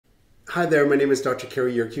Hi there, my name is Dr.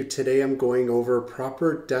 Cary Yurkiw. Today I'm going over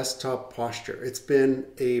proper desktop posture. It's been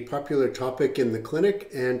a popular topic in the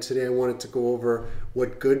clinic, and today I wanted to go over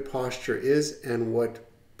what good posture is and what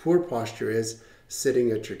poor posture is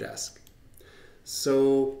sitting at your desk.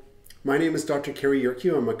 So my name is Dr. Cary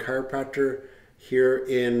Yurkiw. I'm a chiropractor here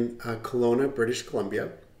in Kelowna, British Columbia.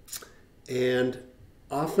 And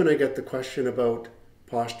often I get the question about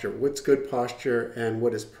posture. What's good posture and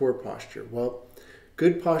what is poor posture? Well,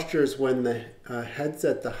 good posture is when the head's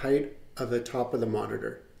at the height of the top of the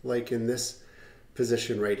monitor, like in this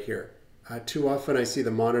position right here. Too often I see the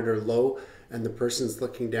monitor low and the person's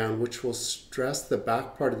looking down, which will stress the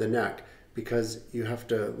back part of the neck because you have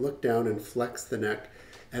to look down and flex the neck,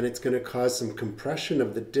 and it's going to cause some compression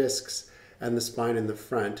of the discs and the spine in the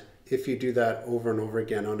front if you do that over and over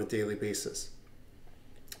again on a daily basis.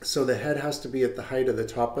 So the head has to be at the height of the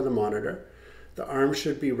top of the monitor. The arms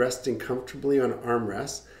should be resting comfortably on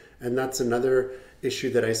armrests, and that's another issue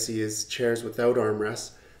that I see is chairs without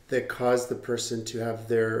armrests that cause the person to have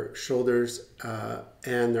their shoulders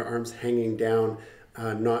and their arms hanging down,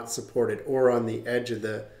 not supported, or on the edge of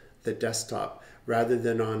the desktop rather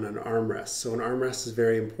than on an armrest. So an armrest is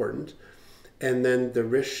very important. And then the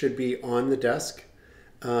wrist should be on the desk,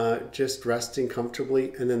 just resting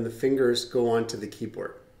comfortably, and then the fingers go onto the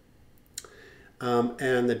keyboard.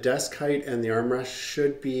 And the desk height and the armrest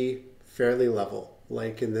should be fairly level,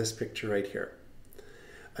 like in this picture right here.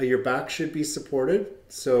 Your back should be supported,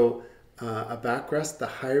 so a backrest, the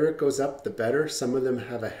higher it goes up, the better. Some of them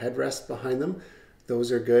have a headrest behind them.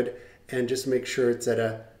 Those are good. And just make sure it's at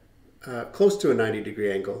a close to a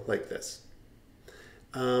 90-degree angle like this.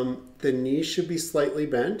 The knees should be slightly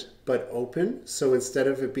bent, but open. So instead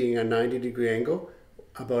of it being a 90-degree angle,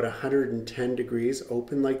 about 110 degrees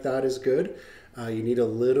open like that is good. You need a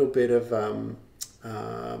little bit of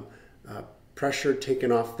pressure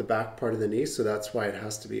taken off the back part of the knee, so that's why it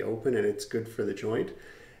has to be open, and it's good for the joint.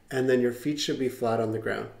 And then your feet should be flat on the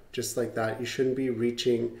ground, just like that. You shouldn't be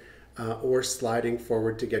reaching or sliding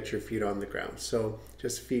forward to get your feet on the ground. So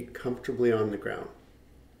just feet comfortably on the ground.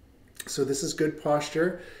 So this is good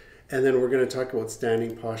posture, and then we're going to talk about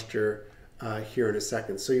standing posture here in a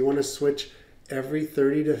second. So you want to switch every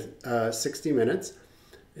 30 to 60 minutes.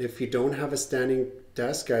 If you don't have a standing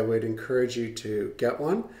desk, I would encourage you to get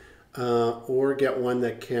one or get one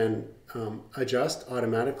that can adjust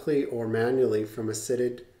automatically or manually from a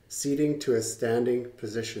seating to a standing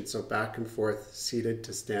position. So back and forth, seated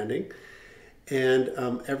to standing. And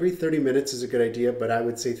every 30 minutes is a good idea, but I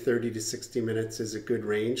would say 30 to 60 minutes is a good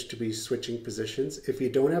range to be switching positions. If you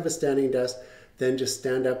don't have a standing desk, then just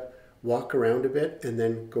stand up, walk around a bit, and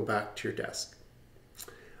then go back to your desk.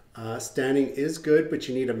 Standing is good, but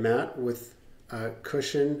you need a mat with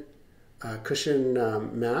cushion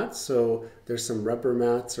mats. So there's some rubber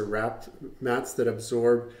mats or wrapped mats that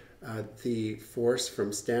absorb the force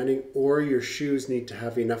from standing, or your shoes need to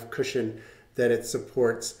have enough cushion that it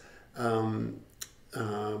supports the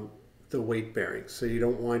weight bearing. So you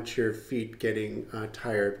don't want your feet getting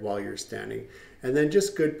tired while you're standing. And then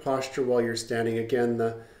just good posture while you're standing. Again,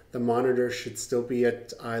 the monitor should still be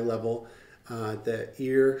at eye level. The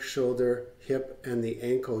ear, shoulder, hip, and the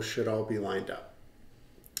ankle should all be lined up.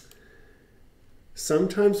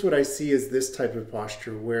 Sometimes what I see is this type of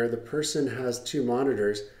posture where the person has two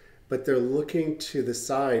monitors, but they're looking to the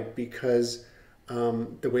side because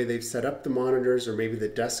the way they've set up the monitors, or maybe the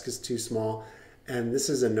desk is too small. And this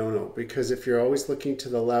is a no-no, because if you're always looking to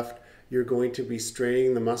the left, you're going to be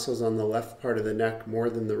straining the muscles on the left part of the neck more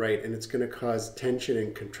than the right, and it's going to cause tension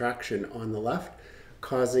and contraction on the left,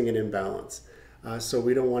 causing an imbalance. So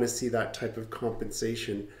we don't want to see that type of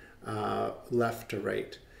compensation left to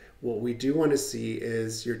right. What we do want to see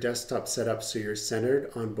is your desktop set up so you're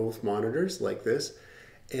centered on both monitors like this,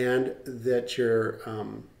 and that your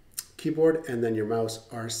keyboard and then your mouse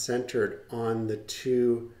are centered on the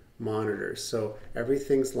two monitors. So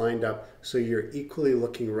everything's lined up so you're equally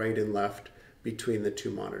looking right and left between the two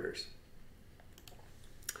monitors.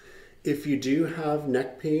 If you do have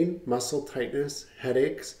neck pain, muscle tightness,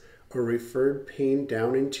 headaches, or referred pain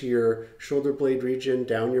down into your shoulder blade region,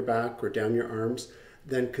 down your back, or down your arms,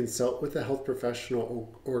 then consult with a health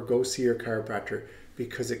professional or go see your chiropractor,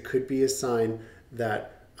 because it could be a sign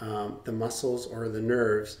that the muscles or the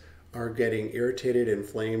nerves are getting irritated,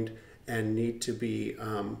 inflamed, and need to be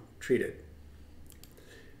treated.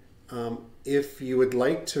 If you would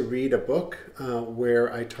like to read a book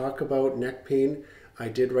where I talk about neck pain, I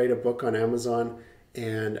did write a book on Amazon,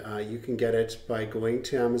 and you can get it by going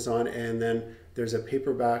to Amazon, and then there's a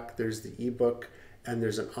paperback, there's the ebook, and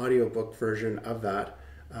there's an audiobook version of that,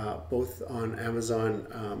 both on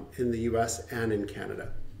Amazon in the US and in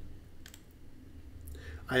Canada.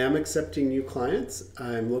 I am accepting new clients.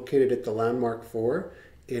 I'm located at the Landmark 4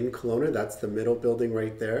 in Kelowna. That's the middle building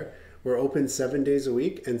right there. We're open 7 days a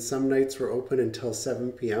week, and some nights we're open until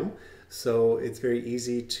 7 p.m. So it's very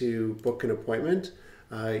easy to book an appointment.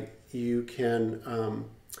 You can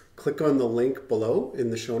click on the link below in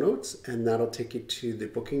the show notes, and that'll take you to the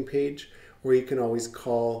booking page, or you can always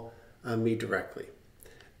call me directly.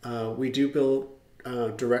 We do bill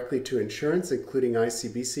directly to insurance, including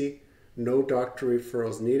ICBC. No doctor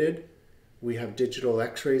referrals needed. We have digital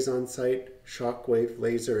x-rays on site, shockwave,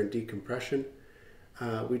 laser, and decompression.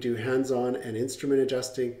 We do hands-on and instrument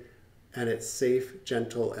adjusting, and it's safe,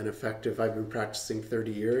 gentle, and effective. I've been practicing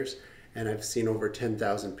 30 years, and I've seen over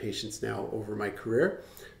 10,000 patients now over my career.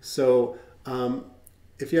 So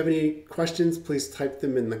if you have any questions, please type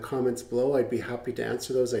them in the comments below. I'd be happy to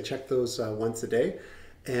answer those. I check those once a day.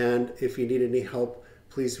 And if you need any help,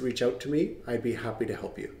 please reach out to me. I'd be happy to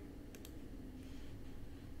help you.